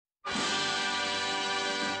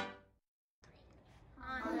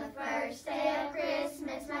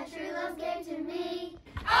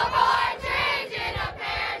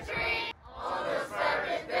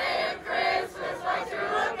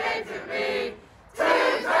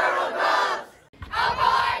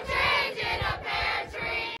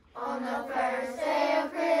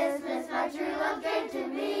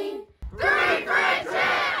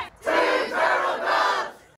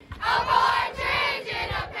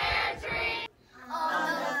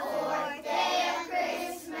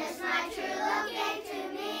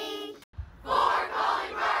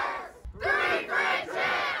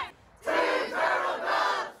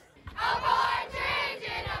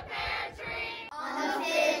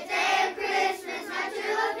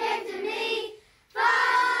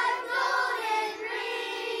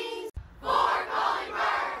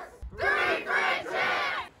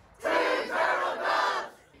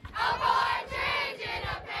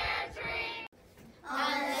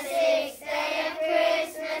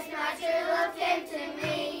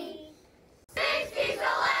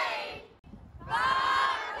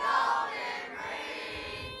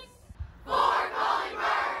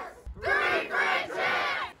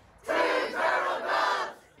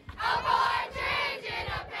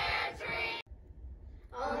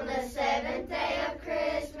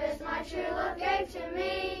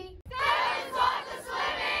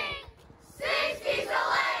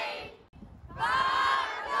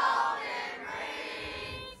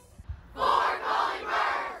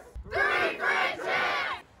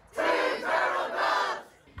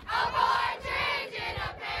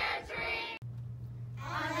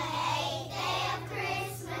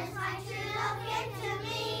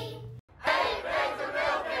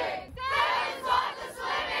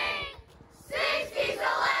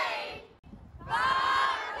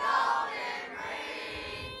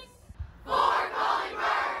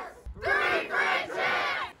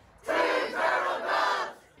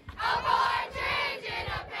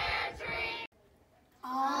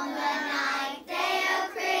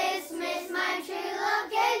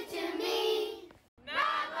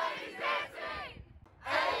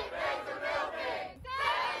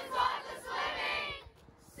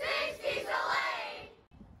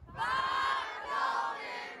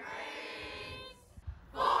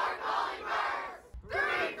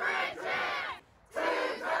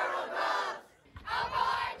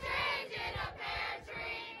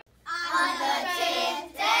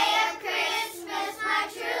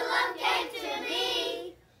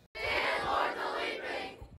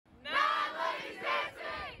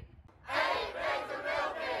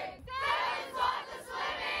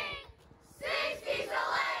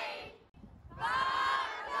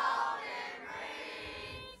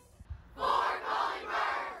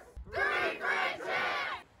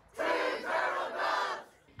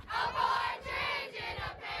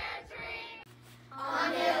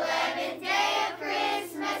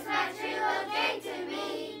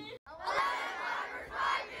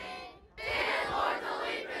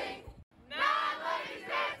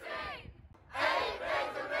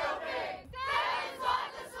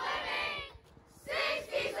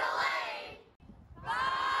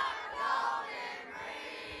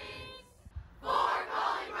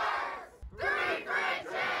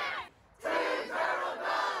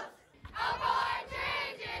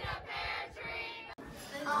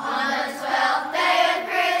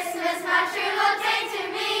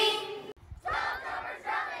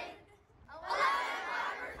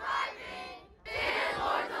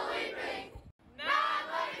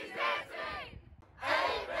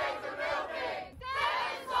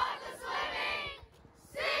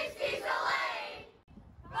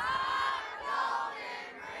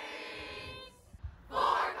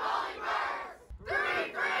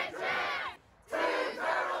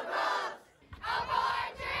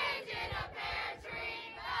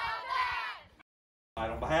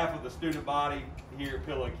student body here at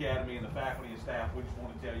Pillow Academy and the faculty and staff, we just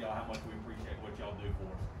want to tell y'all how much we appreciate what y'all do for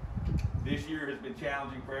us. This year has been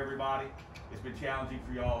challenging for everybody. It's been challenging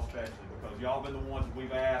for y'all especially because y'all been the ones that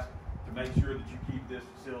we've asked to make sure that you keep this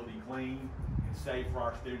facility clean and safe for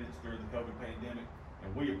our students during the COVID pandemic,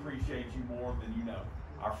 and we appreciate you more than you know.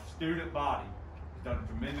 Our student body has done a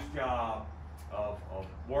tremendous job of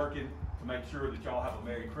working to make sure that y'all have a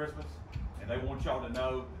Merry Christmas, and they want y'all to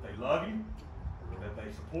know that they love you, that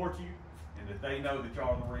they support you, and that they know that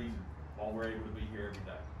y'all are the reason why we're able to be here every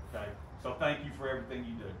day, okay? So thank you for everything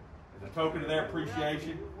you do. As a token of their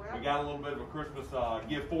appreciation, we got a little bit of a Christmas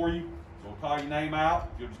gift for you. So we'll call your name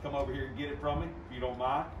out. You'll just come over here and get it from me, if you don't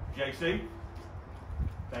mind. JC,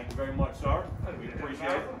 thank you very much, sir. We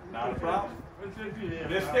appreciate it. Not a problem.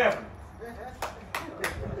 Miss Stephanie.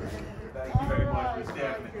 Thank you very much, Miss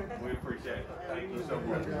Stephanie. We appreciate it. Thank you so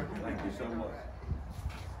much. Thank you so much.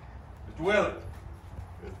 Mr. Willett.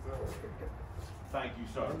 Thank you,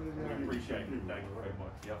 sir. We appreciate it. Thank you very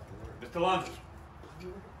much. Yep. Mr. London.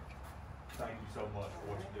 Thank you so much for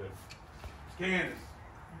what you do. Ms. Candace.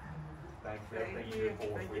 Thank you for everything you do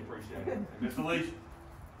for us. We appreciate it. And Ms. Alicia.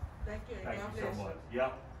 Thank you. Thank you so much.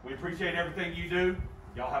 Yep. We appreciate everything you do.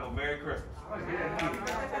 Y'all have a Merry Christmas.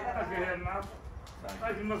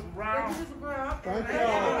 Thank you, Mr. Brown. Thank you, Mr. Brown. Thank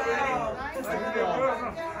y'all. Thank y'all.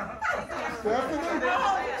 Stephanie.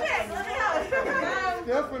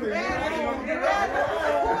 Stephanie.